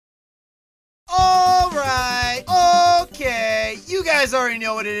guys already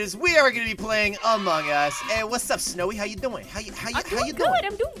know what it is. We are going to be playing Among Us. Hey, what's up, Snowy? How you doing? How you doing?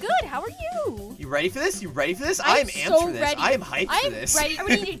 I'm doing good. How are you? You ready for this? I am amped for this. I am hyped for this. I'm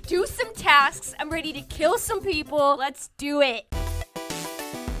ready to do some tasks. I'm ready to kill some people. Let's do it.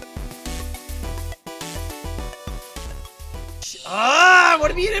 I want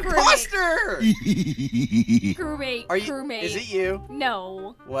to be an imposter! Crewmate. Is it you?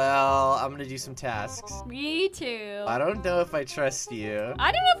 No. Well, I'm gonna do some tasks. Me too. I don't know if I trust you.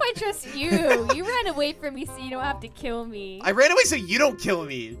 I don't know if I trust you. You ran away from me so you don't have to kill me. I ran away so you don't kill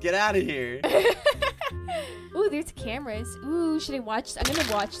me. Get out of here. Ooh, there's cameras. Ooh, should I watch? I'm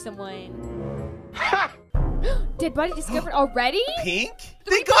gonna watch someone. Dead body discovered already? Pink?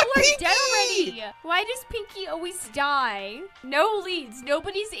 They got Pinky! Dead already. Why does Pinky always die? No leads.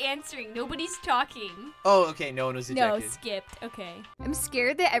 Nobody's answering. Nobody's talking. Oh, okay. No one was ejected. No, skipped. Okay. I'm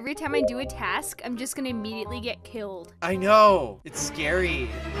scared that every time I do a task, I'm just gonna immediately get killed. I know. It's scary.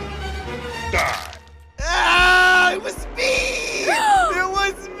 Die. Ah! It was me! It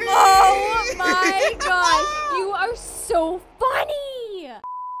was me! Oh my gosh! You are so funny!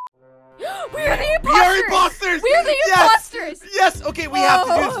 We are the imposters! We are imposters! We are the imposters! Yes! Okay, we have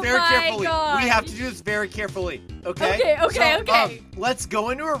to do this very my carefully. gosh. We have to do this very carefully. Okay? Okay. Let's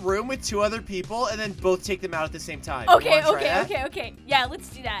go into a room with 2 other people and then both take them out at the same time. Okay. Yeah, let's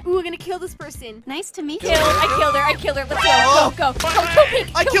do that. Ooh, we're gonna kill this person. Nice to meet you. I killed her. Let's go. Go.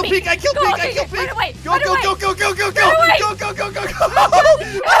 Kill Pink. I killed Pink. Run away. Go. Run away. Go. Go. I just killed Pink.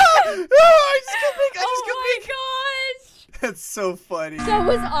 Oh my gosh. That's so funny. That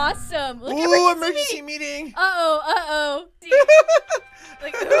was awesome. Look, ooh, emergency meeting. Uh-oh.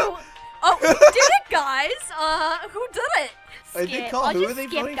 Like, who? Oh, who did it, guys? Who did it? I did call. Who are they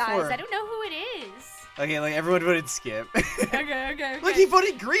voting guys. for? I don't know who it is. Okay, like everyone voted skip. Okay. Look, he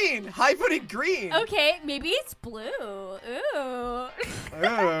voted green. I voted green. Okay, maybe it's blue. Ooh. Oh,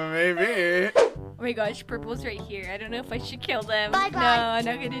 maybe. Oh my gosh, purple's right here. I don't know if I should kill them. Bye. No, I'm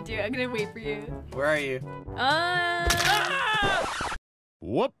not gonna do it. I'm gonna wait for you. Where are you?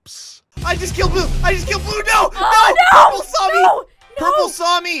 Whoops. I just killed blue. No! Oh, no! Purple saw me. No! Purple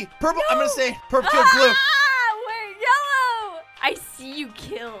saw me. Purple. I'm gonna say purple killed blue. We're yellow. I see you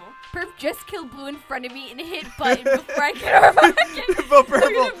kill. Perp just killed blue in front of me and hit button before I could ever Vote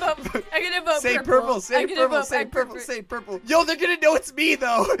purple. I'm gonna vote say purple. Say purple. Say purple. Say purple. Yo, they're gonna know it's me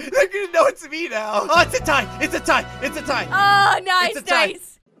though. They're gonna know it's me now. Oh, it's a tie. Oh, nice.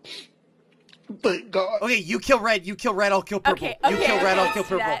 Thank God. Okay, you kill red. I'll kill purple. Okay, you kill red. I'll kill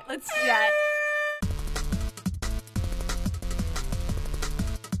purple. Let's do that.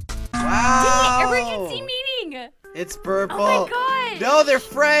 Wow. Emergency meeting. It's purple. Oh my god. No, they're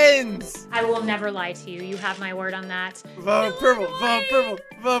friends. I will never lie to you. You have my word on that. Vote purple.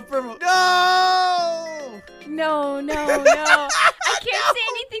 No. No. I can't say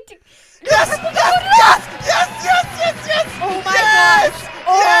anything to. Yes. Oh my gosh. Yes. Oh my.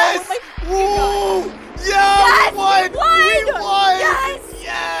 Yeah, Yes, we won. Yes.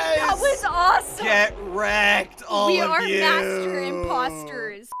 That was awesome. Get wrecked, all of you. We are master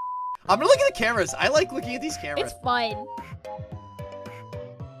imposters. I'm gonna look at the cameras. I like looking at these cameras. It's fun.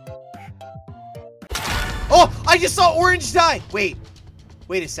 Oh, I just saw Orange die. Wait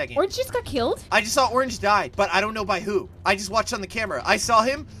a second. Orange just got killed? I just saw Orange die, but I don't know by who. I just watched on the camera. I saw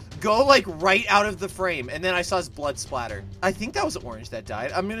him go like right out of the frame, and then I saw his blood splatter. I think that was Orange that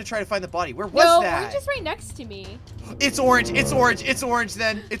died. I'm gonna try to find the body. Where was that? Orange is right next to me. It's Orange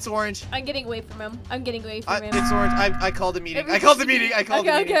then. It's Orange. I'm getting away from him. It's Orange. I called a meeting. Okay.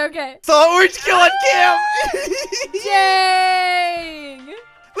 Saw Orange kill on cam. Dang.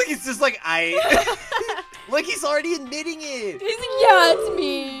 Look, it's just like Look, he's already admitting it. Yeah, it's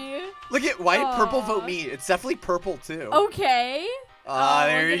me. Look at why did purple vote me? It's definitely purple too. Okay.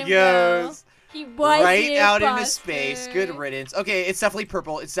 There he goes. He was right out into space. Good riddance. Okay, it's definitely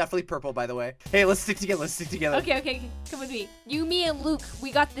purple. By the way. Hey, let's stick together. Okay. Come with me. You, me, and Luke.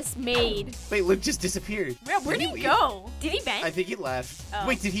 We got this made. Wait, Luke just disappeared. Where did he go? Did he vent? I think he left. Oh.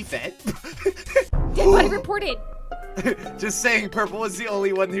 Wait, did he vent? Dead body reported. Just saying, purple was the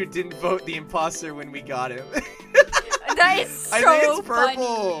only one who didn't vote the imposter when we got him. That is so I think it's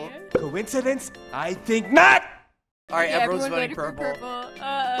purple. Funny. Coincidence? I think not. All right, yeah, everyone's voting purple.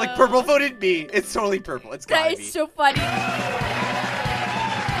 Uh-oh. Like purple voted me. It's totally purple. It's gotta be. That is so funny.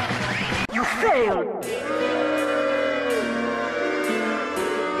 You failed.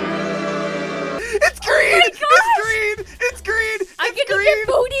 It's green. It's green. I'm gonna get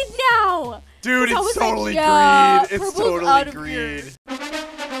voted now. Dude, it's totally green. It's totally green.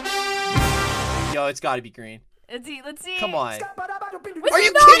 Yo, it's gotta be green. Let's see. Come on. Was Are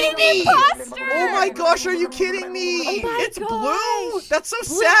you Snowi kidding the me? imposter? Oh my gosh, are you kidding me? Oh my It's gosh. blue. That's so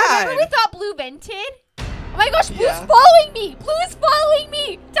Blue, sad. remember we thought Blue vented? Oh my gosh, Blue's Yeah. following me. Blue is following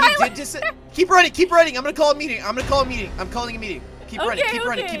me. Tyler. Keep running, keep running. I'm gonna call a meeting. I'm calling a meeting. Keep running, keep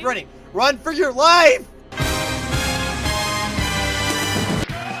running, keep running. Run for your life.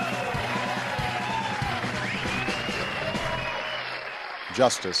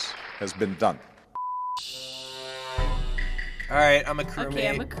 Justice has been done. All right, I'm a crewmate. Okay,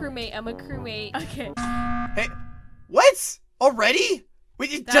 I'm a crewmate. Okay. Hey, what? Already?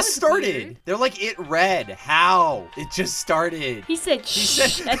 Wait, it That just was started. weird. They're like, it read. How? It just started. He said shh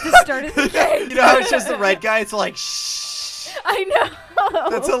said- at the start of the game. You know how it's just the red guy? It's like, shh. I know.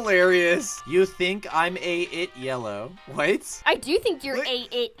 That's hilarious. You think I'm it yellow. What? I do think you're Look-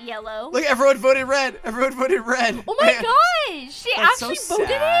 it yellow. Look, everyone voted red. Everyone voted red. Oh my gosh! They That's actually so voted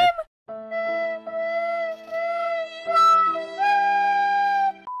sad. him?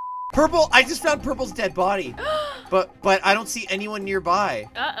 Purple, I just found Purple's dead body. But I don't see anyone nearby.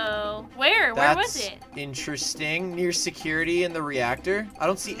 Uh-oh. Where? Where That's was it? interesting. Near security in the reactor. I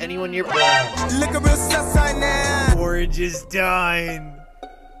don't see anyone nearby. Orange is done.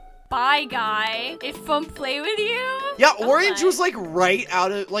 Bye, guy. If fun play with you? Yeah, Oh Orange my. was like right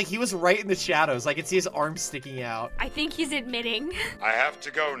out of, like he was right in the shadows. I could see his arm sticking out. I think he's admitting. I have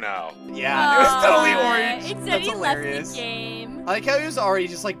to go now. Yeah, it was totally Aw, Orange. It said That's he hilarious. left the game. I like how he was already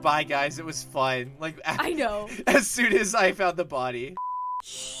just like, bye guys, it was fun. Like, I know. as soon as I found the body.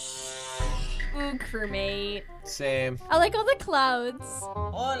 Ooh, crewmate. Same. I like all the clouds.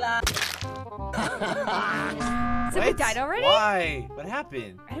 Hola. Somebody What? died already? Why? What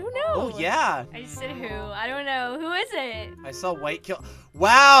happened? I don't know. Oh, yeah. I just said who. I don't know. Who is it? I saw white kill.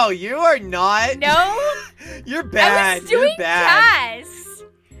 Wow, you are not. No? You're bad. I was doing You're bad. tasks.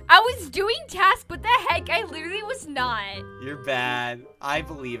 I was doing tasks. What the heck? I literally was not. You're bad. I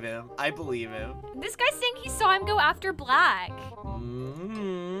believe him. I believe him. This guy's saying he saw him go after Black.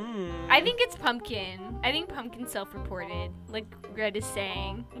 Mm-hmm. I think it's Pumpkin. I think Pumpkin self-reported, like Red is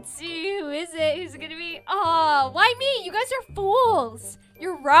saying. Let's see, who is it? Who's it gonna be? Oh, why me? You guys are fools.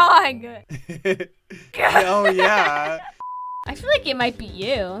 You're wrong. Oh, yeah. I feel like it might be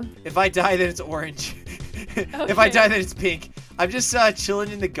you. If I die, then it's orange. If I die, then it's pink. I'm just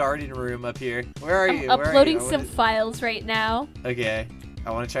chilling in the garden room up here. Where are you? I'm Where are uploading you? some files right now. Okay.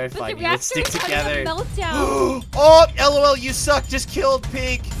 I want to try to But find the you. Let's reactor stick is having a together. meltdown. Oh, LOL, you suck. Just killed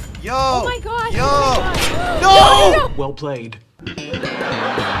pink. Yo. Oh my god. Yo. Oh my god. No. No. Well played.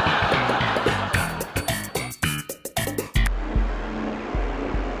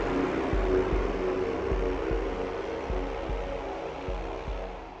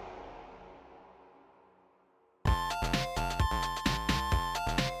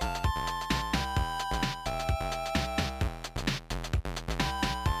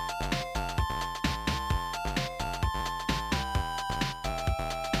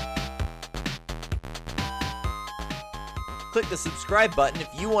 Click the subscribe button if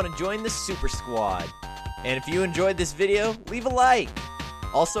you want to join the Super Squad. And if you enjoyed this video, leave a like.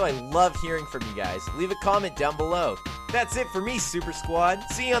 Also, I love hearing from you guys. Leave a comment down below. That's it for me, Super Squad.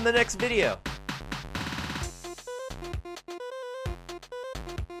 See you on the next video.